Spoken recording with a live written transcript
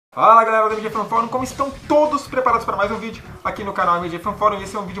Fala galera do MJFanForum, como estão todos preparados para mais um vídeo aqui no canal MJFanForum? E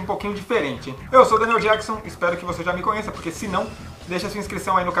esse é um vídeo um pouquinho diferente. Eu sou o Daniel Jackson, espero que você já me conheça, porque se não, deixa sua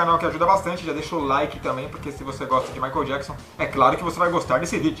inscrição aí no canal que ajuda bastante, já deixa o like também, porque se você gosta de Michael Jackson, é claro que você vai gostar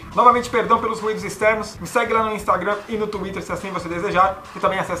desse vídeo. Novamente, perdão pelos ruídos externos, me segue lá no Instagram e no Twitter se assim você desejar, e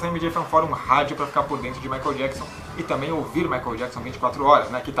também acessa o MJFanForum Rádio para ficar por dentro de Michael Jackson e também ouvir Michael Jackson 24 horas,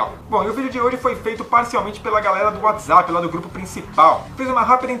 né? Que tal? Bom, e o vídeo de hoje foi feito parcialmente pela galera do WhatsApp, lá do grupo principal. Fiz uma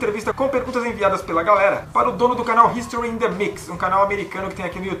rápida entrevista com perguntas enviadas pela galera para o dono do canal HIStoryInTheMix, um canal americano que tem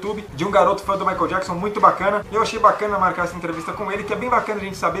aqui no YouTube, de um garoto fã do Michael Jackson, muito bacana. Eu achei bacana marcar essa entrevista com ele, que é bem bacana a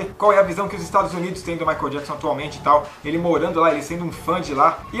gente saber qual é a visão que os Estados Unidos têm do Michael Jackson atualmente e tal. Ele morando lá, ele sendo um fã de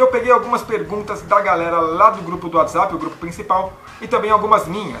lá. E eu peguei algumas perguntas da galera lá do grupo do WhatsApp, o grupo principal, e também algumas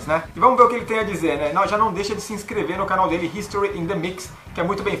minhas, né? E vamos ver o que ele tem a dizer, né? Não, já não deixa de se inscrever no canal dele, HIStoryInTheMix, que é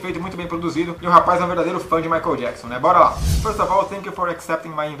muito bem feito, muito bem produzido, e o rapaz é um verdadeiro fã de Michael Jackson, né? Bora lá! First of all, thank you for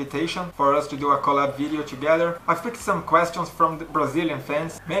accepting my invitation for us to do a collab video together. I've picked some questions from the Brazilian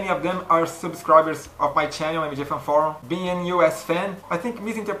fans. Many of them are subscribers of my channel, MJFanForum. Being an US fan, I think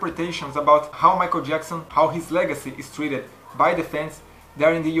misinterpretations about how Michael Jackson, how his legacy is treated by the fans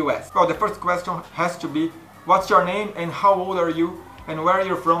there in the US. Well, the first question has to be, what's your name and how old are you? And where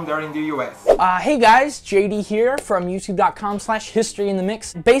you're from there in the US. Hey guys, JD here from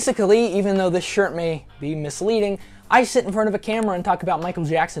youtube.com/HistoryInTheMix. Basically, even though this shirt may be misleading, I sit in front of a camera and talk about Michael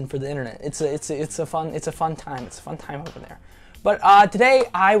Jackson for the internet. It's a fun time. It's a fun time over there. But today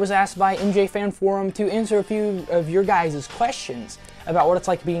I was asked by MJFanForum to answer a few of your guys' questions about what it's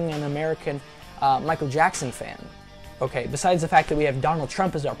like being an American Michael Jackson fan. Okay, besides the fact that we have Donald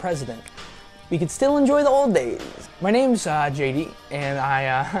Trump as our president, we could still enjoy the old days. My name's JD, and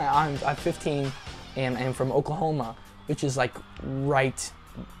I'm 15, and I'm from Oklahoma, which is like right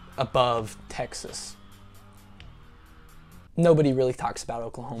above Texas. Nobody really talks about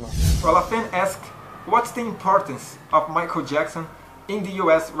Oklahoma. Well, a fan asked, what's the importance of Michael Jackson in the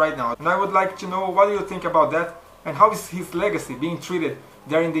US right now? And I would like to know what do you think about that, and how is his legacy being treated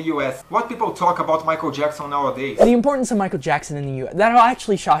there in the US? What people talk about Michael Jackson nowadays? The importance of Michael Jackson in the US, that'll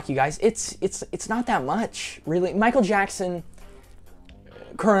actually shock you guys. It's not that much, really. Michael Jackson,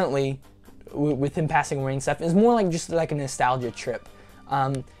 currently, with him passing away and stuff, is more like just like a nostalgia trip.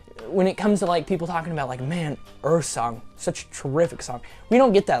 When it comes to like people talking about like, man, Earth Song, such a terrific song. We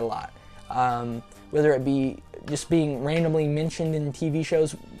don't get that a lot. Whether it be just being randomly mentioned in TV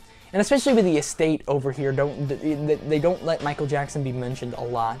shows, and especially with the estate over here, they don't let Michael Jackson be mentioned a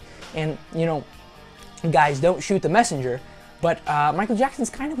lot. And you know, guys, don't shoot the messenger, but Michael Jackson's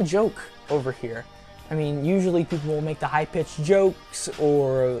kind of a joke over here. I mean, usually people will make the high-pitched jokes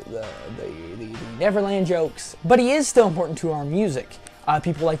or the Neverland jokes, but he is still important to our music.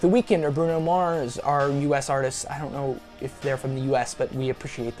 People like The Weeknd or Bruno Mars are US artists. I don't know if they're from the US, but we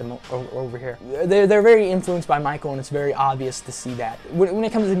appreciate them over here. They're very influenced by Michael, and it's very obvious to see that. When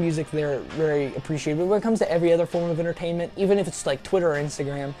it comes to music, they're very appreciated. But when it comes to every other form of entertainment, even if it's like Twitter or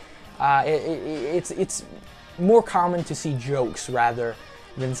Instagram, it's more common to see jokes rather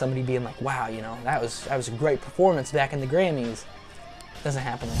than somebody being like, wow, you know, that was a great performance back in the Grammys. Doesn't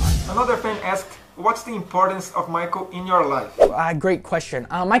happen a lot. Another fan asked, what's the importance of Michael in your life? Great question.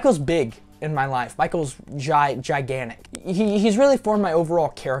 Michael's big in my life. Michael's gigantic. He's really formed my overall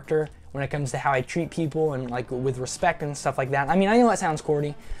character when it comes to how I treat people and like with respect and stuff like that. I mean, I know that sounds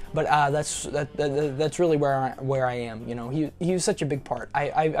corny, but that's really where I am. You know, he was such a big part.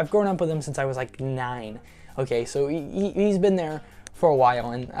 I've grown up with him since I was like 9. Okay, so he's been there for a while,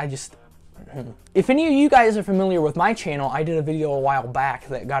 and I just. If any of you guys are familiar with my channel, I did a video a while back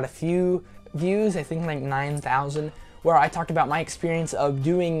that got a few views, I think like 9,000, where I talked about my experience of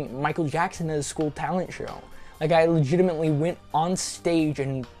doing Michael Jackson at a school talent show. Like I legitimately went on stage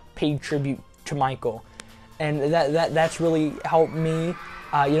and paid tribute to Michael, and that's really helped me.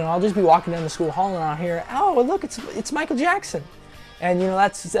 You know, I'll just be walking down the school hall and I'll hear, oh look, it's Michael Jackson, and you know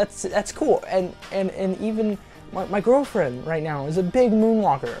that's cool. And even my girlfriend right now is a big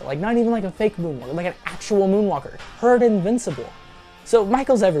moonwalker, like not even like a fake moonwalker, like an actual moonwalker. Heard Invincible. So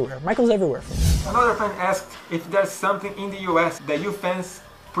Michael's everywhere. Michael's everywhere for me. Another fan asked if there's something in the US that you fans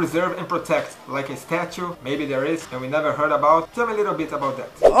preserve and protect, like a statue. Maybe there is, and we never heard about. Tell me a little bit about that.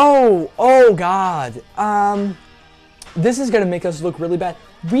 Oh God. This is gonna make us look really bad.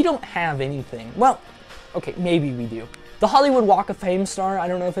 We don't have anything. Well, okay, maybe we do. The Hollywood Walk of Fame star, I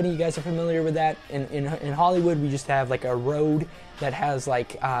don't know if any of you guys are familiar with that. In Hollywood, we just have like a road that has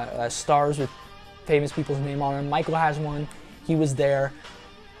like stars with famous people's name on them. Michael has one. He was there.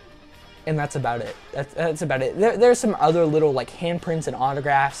 And that's about it. That's about it. There's some other little like handprints and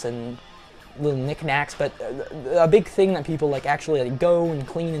autographs and little knickknacks, but a big thing that people like actually like go and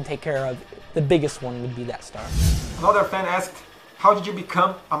clean and take care of, the biggest one would be that star. Another fan asked, how did you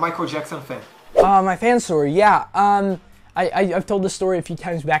become a Michael Jackson fan? My fan story, yeah. I've told this story a few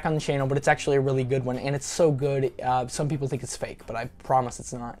times back on the channel, but it's actually a really good one, and it's so good, some people think it's fake, but I promise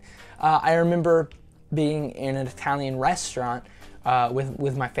it's not. I remember being in an Italian restaurant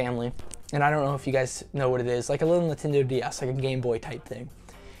with my family, and I don't know if you guys know what it is, like a little Nintendo DS, like a Game Boy type thing.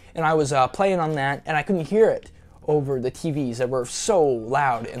 And I was playing on that, and I couldn't hear it over the TVs that were so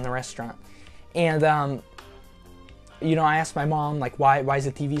loud in the restaurant. And you know, I asked my mom, like, why is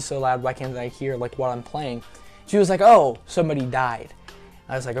the TV so loud? Why can't I hear like what I'm playing? She was like, oh, somebody died.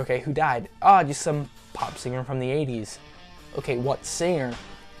 I was like, okay, who died? Oh, just some pop singer from the 80s. Okay, what singer?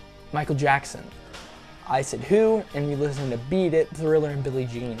 Michael Jackson. I said, who? And we listened to Beat It, Thriller, and Billie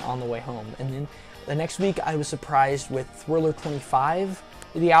Jean on the way home. And then the next week, I was surprised with Thriller 25,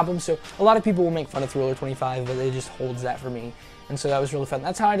 the album. So a lot of people will make fun of Thriller 25, but it just holds that for me. And so that was really fun.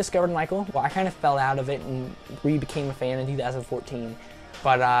 That's how I discovered Michael. Well, I kind of fell out of it and re-became a fan in 2014.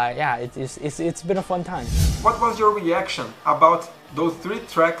 But yeah, it's been a fun time. What was your reaction about those 3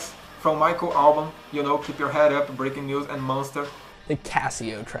 tracks from Michael album? You know, Keep Your Head Up, Breaking News, and Monster. The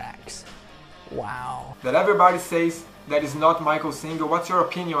Casio tracks. Wow. That everybody says that is not Michael's single. What's your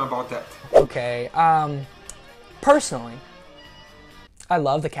opinion about that? Okay, personally, I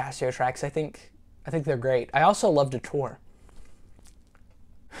love the Casio tracks. I think they're great. I also love to tour.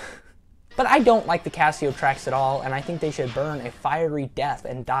 But I don't like the Casio tracks at all, and I think they should burn a fiery death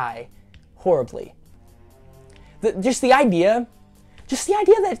and die horribly. Just the idea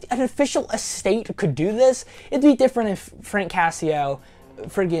that an official estate could do this, it'd be different if Frank Casio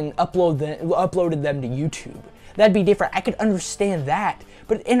friggin' uploaded them to YouTube. That'd be different. I could understand that.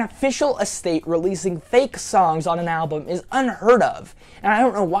 But an official estate releasing fake songs on an album is unheard of. And I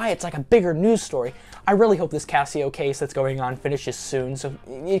don't know why it's like a bigger news story. I really hope this Casio case that's going on finishes soon, so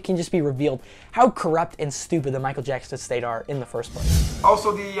it can just be revealed how corrupt and stupid the Michael Jackson estate are in the first place.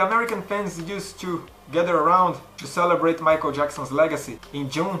 Also, the American fans used to gather around to celebrate Michael Jackson's legacy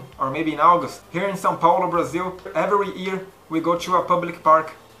in June or maybe in August. Here in São Paulo, Brazil, every year we go to a public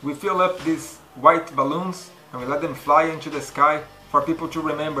park, we fill up these white balloons and we let them fly into the sky for people to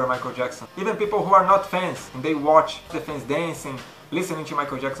remember Michael Jackson. Even people who are not fans, and they watch the fans dancing, listening to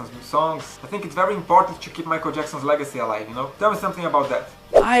Michael Jackson's new songs. I think it's very important to keep Michael Jackson's legacy alive, you know? Tell me something about that.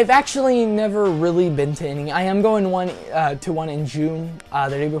 I've actually never really been to any. I am going to one in June, the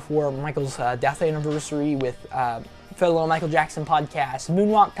day before Michael's death anniversary with fellow Michael Jackson podcast,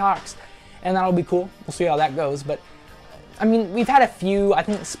 Moonwalk Talks, and that'll be cool. We'll see how that goes. But I mean, we've had a few. I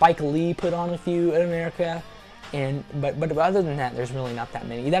think Spike Lee put on a few in America, but other than that, there's really not that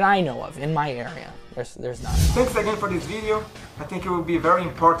many that I know of in my area. There's not. Thanks again for this video. I think it will be very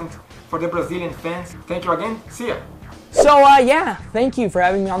important for the Brazilian fans. Thank you again. See ya. So yeah, thank you for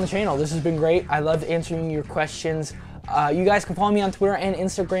having me on the channel. This has been great. I loved answering your questions. You guys can follow me on Twitter and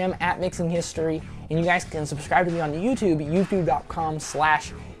Instagram at MixingHistory, and you guys can subscribe to me on YouTube,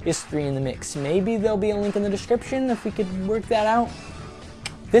 youtube.com/HistoryInTheMix. Maybe there'll be a link in the description if we could work that out.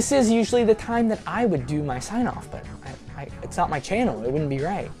 This is usually the time that I would do my sign-off, but it's not my channel. It wouldn't be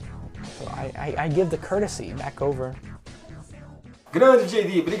right. So I give the courtesy back over. Grande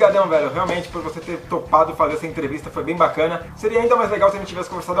JD, brigadão, velho, realmente por você ter topado fazer essa entrevista, foi bem bacana. Seria ainda mais legal se a gente tivesse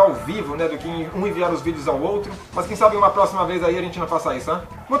conversado ao vivo, né, do que um enviar os vídeos ao outro, mas quem sabe uma próxima vez aí a gente não faça isso, né?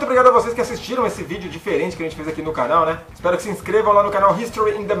 Muito obrigado a vocês que assistiram esse vídeo diferente que a gente fez aqui no canal, né? Espero que se inscrevam lá no canal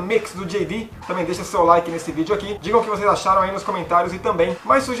History in the Mix do JD, também deixa seu like nesse vídeo aqui, digam o que vocês acharam aí nos comentários e também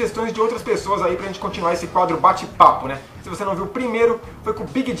mais sugestões de outras pessoas aí pra gente continuar esse quadro bate-papo, né? Se você não viu o primeiro, foi com o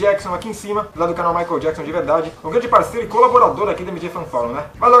Big Jackson aqui em cima, lá do canal Michael Jackson de verdade, um grande parceiro e colaborador aqui do MJFanForum, né?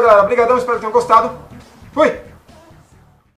 Valeu, galera, obrigadão, espero que tenham gostado. Fui!